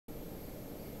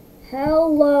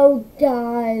Hello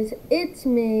guys, it's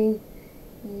me,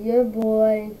 your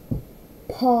boy,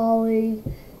 Polly.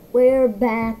 We're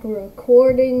back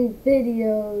recording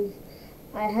videos.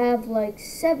 I have like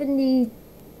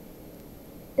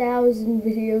 70,000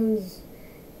 videos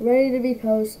ready to be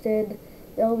posted.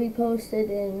 They'll be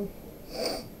posted in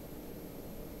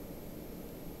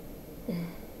a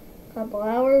couple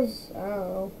hours, I don't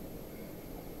know.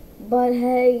 But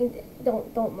hey,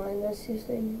 don't mind us, these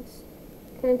things.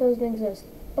 It doesn't exist.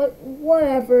 But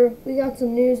whatever, we got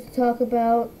some news to talk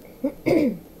about.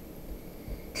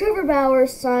 Trevor Bauer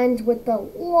signs with the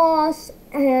Los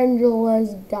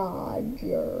Angeles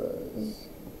Dodgers.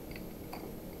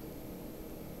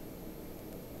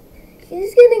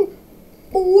 He's getting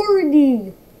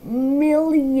 $40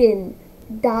 million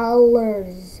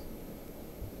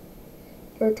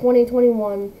for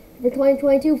 2021. For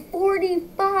 2022,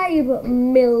 $45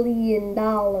 million.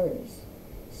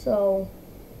 So,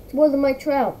 it's more than Mike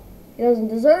Trout. He doesn't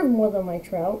deserve more than Mike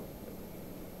Trout.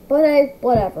 But hey,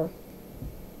 whatever.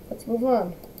 Let's move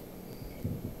on.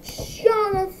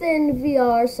 Jonathan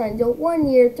VR signed a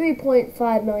 1-year,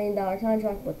 $3.5 million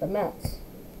contract with the Mets.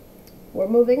 We're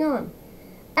moving on.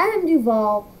 Adam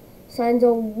Duvall signs a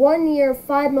 1-year,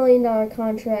 $5 million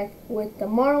contract with the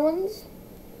Marlins.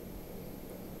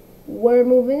 We're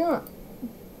moving on.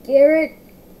 Garrett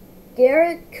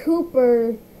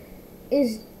Cooper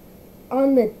is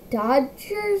on the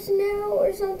Dodgers now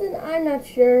or something? I'm not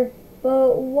sure,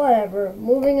 but whatever.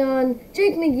 Moving on.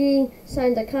 Jake McGee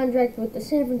signed a contract with the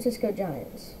San Francisco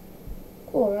Giants.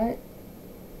 Cool, right?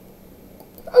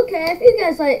 Okay,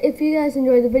 if you guys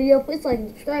enjoyed the video, please like and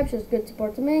subscribe. Shows good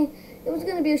support to me. It was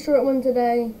gonna be a short one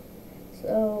today,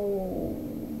 so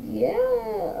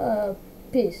yeah.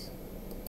 Peace.